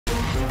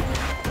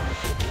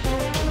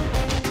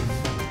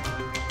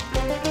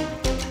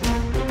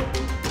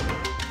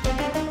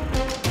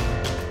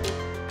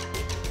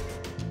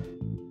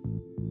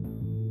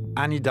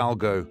Anne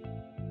Hidalgo,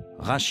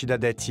 Rachida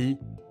Dati,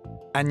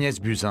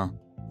 Agnès Buzyn,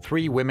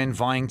 3 women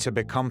vying to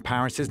become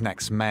Paris's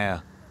next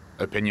mayor.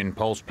 Opinion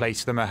polls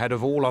place them ahead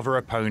of all other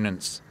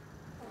opponents.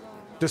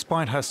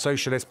 Despite her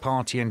Socialist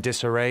Party in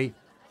disarray,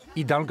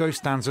 Hidalgo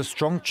stands a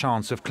strong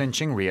chance of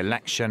clinching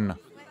re-election.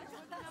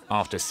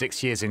 After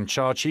 6 years in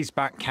charge, she's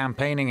back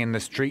campaigning in the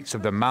streets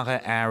of the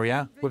Marais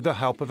area with the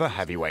help of a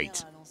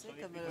heavyweight.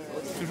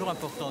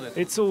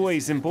 It's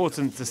always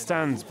important to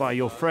stand by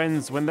your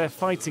friends when they're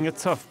fighting a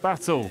tough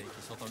battle,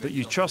 that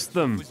you trust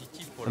them,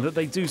 and that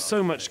they do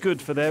so much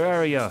good for their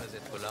area.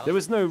 There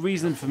was no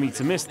reason for me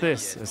to miss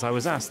this, as I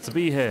was asked to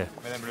be here.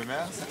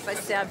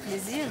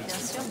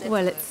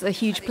 Well, it's a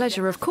huge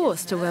pleasure, of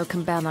course, to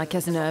welcome Bernard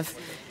Cazeneuve.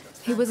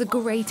 He was a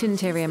great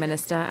Interior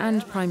Minister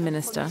and Prime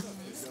Minister.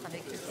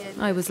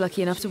 I was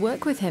lucky enough to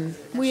work with him.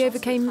 We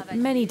overcame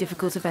many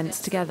difficult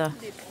events together.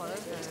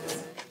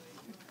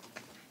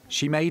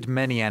 She made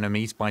many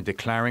enemies by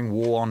declaring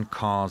war on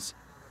cars,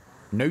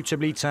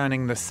 notably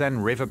turning the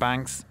Seine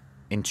riverbanks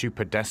into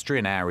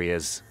pedestrian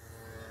areas.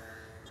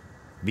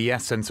 The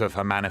essence of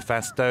her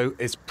manifesto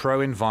is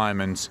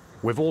pro-environment,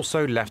 with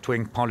also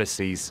left-wing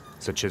policies,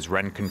 such as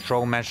rent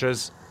control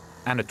measures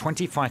and a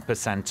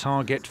 25%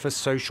 target for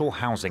social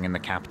housing in the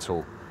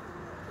capital.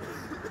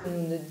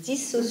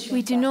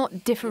 We do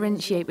not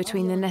differentiate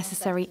between the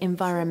necessary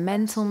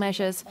environmental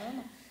measures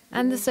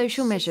and the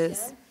social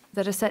measures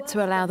that are set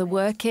to allow the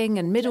working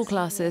and middle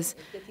classes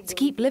to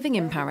keep living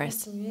in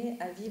Paris.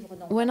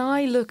 When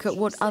I look at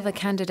what other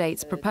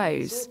candidates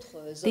propose,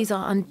 these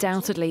are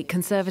undoubtedly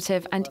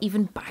conservative and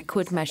even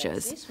backward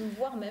measures.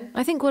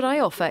 I think what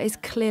I offer is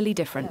clearly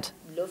different.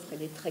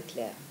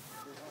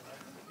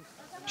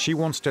 She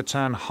wants to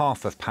turn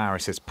half of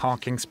Paris's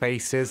parking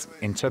spaces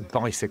into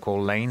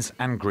bicycle lanes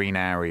and green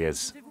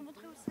areas.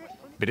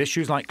 But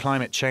issues like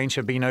climate change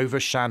have been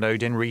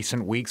overshadowed in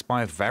recent weeks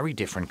by a very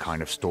different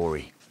kind of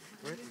story.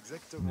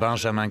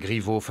 Benjamin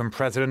Griveaux from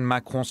President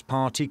Macron's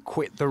party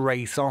quit the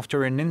race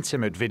after an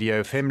intimate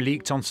video of him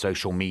leaked on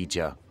social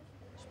media.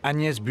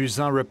 Agnès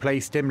Buzyn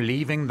replaced him,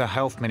 leaving the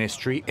health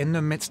ministry in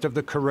the midst of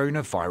the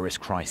coronavirus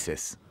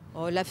crisis.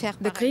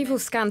 The Griveaux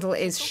scandal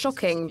is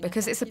shocking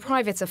because it's a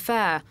private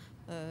affair.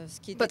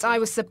 But I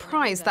was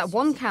surprised that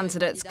one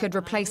candidate could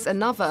replace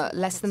another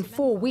less than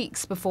 4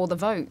 weeks before the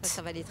vote.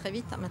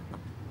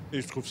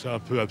 It's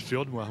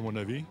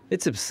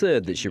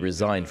absurd that she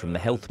resigned from the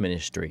health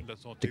ministry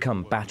to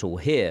come battle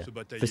here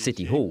for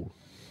City Hall.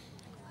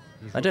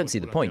 I don't see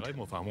the point.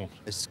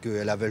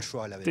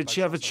 Did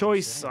she have a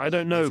choice? I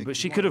don't know, but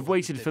she could have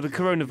waited for the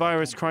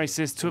coronavirus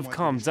crisis to have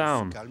calmed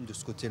down.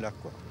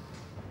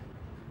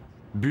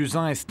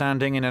 Buzyn is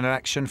standing in an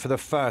election for the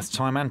first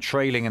time and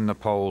trailing in the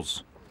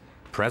polls.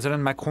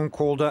 President Macron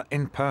called her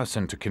in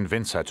person to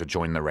convince her to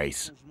join the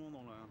race.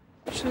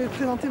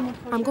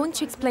 I'm going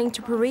to explain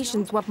to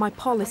Parisians what my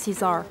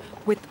policies are,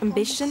 with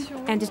ambition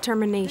and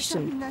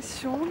determination.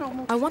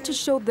 I want to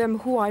show them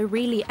who I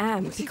really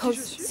am,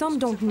 because some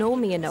don't know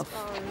me enough.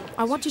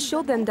 I want to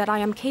show them that I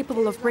am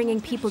capable of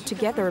bringing people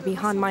together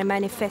behind my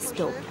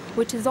manifesto,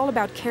 which is all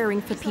about caring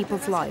for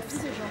people's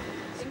lives.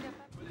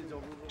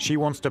 She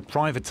wants to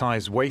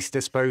privatize waste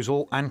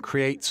disposal and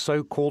create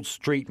so-called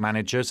street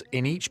managers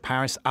in each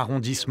Paris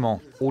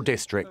arrondissement or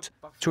district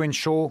to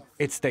ensure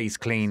it stays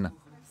clean.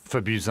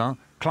 For Buzyn,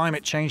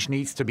 climate change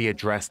needs to be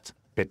addressed,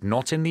 but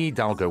not in the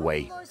Hidalgo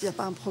way.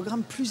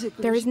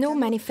 There is no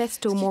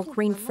manifesto more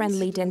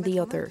green-friendly than the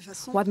other.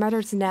 What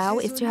matters now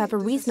is to have a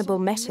reasonable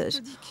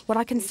method. What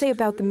I can say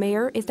about the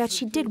mayor is that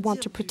she did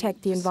want to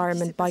protect the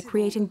environment by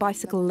creating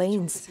bicycle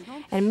lanes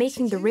and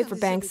making the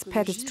riverbanks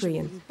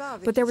pedestrian.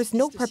 But there was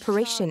no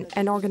preparation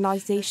and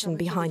organization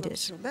behind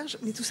it.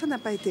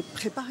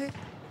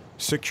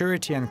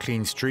 Security and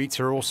clean streets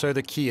are also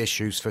the key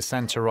issues for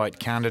centre-right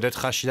candidate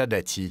Rachida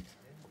Dati.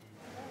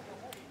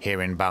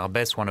 Here in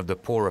Barbès, one of the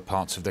poorer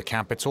parts of the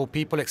capital,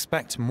 people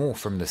expect more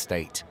from the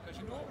state.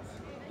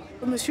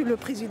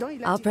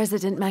 Our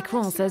President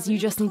Macron says you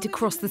just need to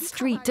cross the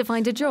street to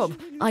find a job.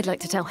 I'd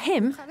like to tell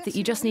him that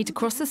you just need to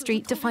cross the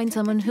street to find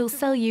someone who'll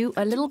sell you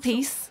a little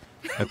piece.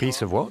 A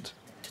piece of what?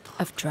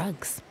 Of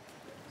drugs.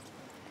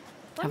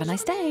 Have a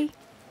nice day.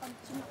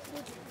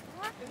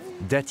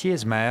 Dati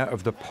is mayor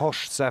of the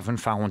posh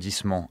 7th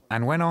arrondissement,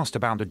 and when asked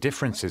about the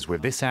differences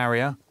with this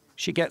area,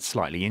 she gets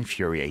slightly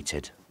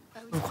infuriated.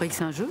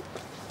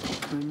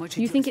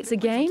 You think it's a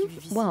game?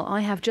 Well,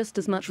 I have just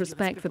as much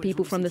respect for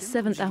people from the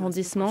 7th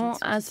arrondissement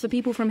as for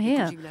people from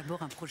here.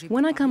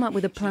 When I come up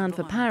with a plan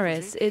for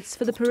Paris, it's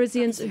for the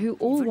Parisians who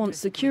all want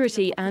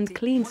security and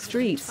clean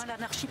streets.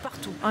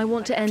 I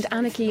want to end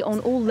anarchy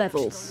on all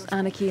levels.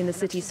 Anarchy in the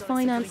city's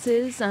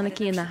finances,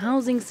 anarchy in the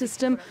housing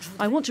system.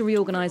 I want to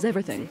reorganize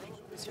everything.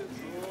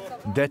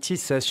 Dati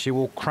says she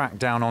will crack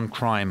down on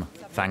crime,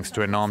 thanks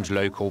to an armed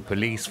local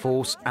police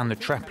force and the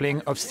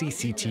tripling of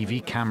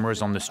CCTV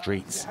cameras on the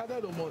streets.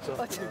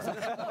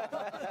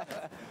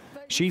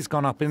 She's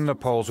gone up in the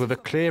polls with a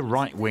clear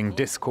right-wing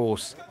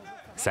discourse,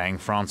 saying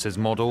France's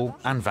model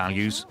and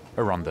values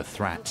are under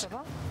threat.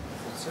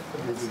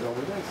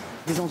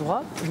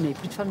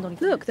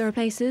 Look, there are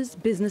places,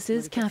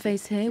 businesses,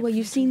 cafes here where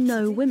you see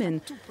no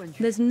women.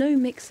 There's no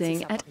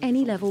mixing at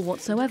any level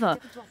whatsoever.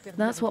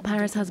 That's what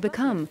Paris has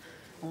become.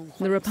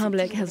 The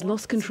Republic has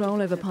lost control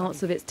over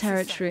parts of its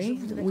territory.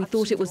 We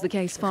thought it was the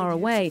case far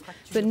away,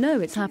 but no,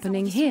 it's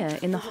happening here,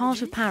 in the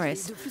heart of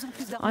Paris.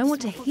 I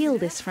want to heal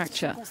this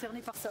fracture.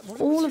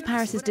 All of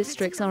Paris's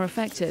districts are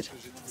affected.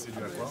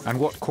 And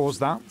what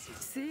caused that?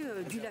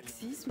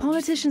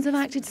 Politicians have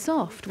acted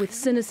soft, with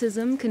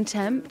cynicism,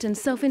 contempt and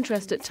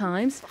self-interest at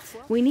times.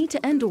 We need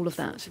to end all of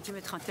that.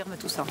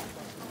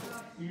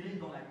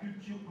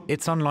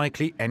 It's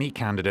unlikely any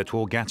candidate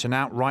will get an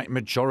outright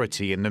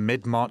majority in the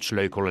mid-March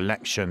local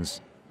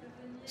elections.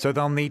 So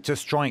they'll need to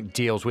strike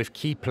deals with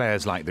key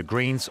players like the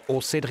Greens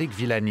or Cédric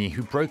Villani,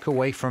 who broke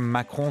away from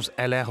Macron's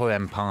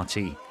LREM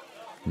party.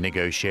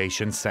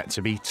 Negotiations set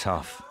to be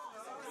tough.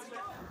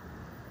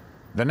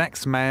 The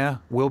next mayor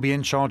will be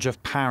in charge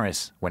of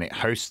Paris when it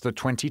hosts the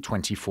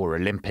 2024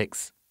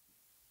 Olympics.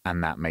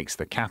 And that makes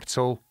the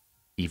capital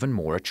even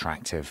more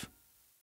attractive.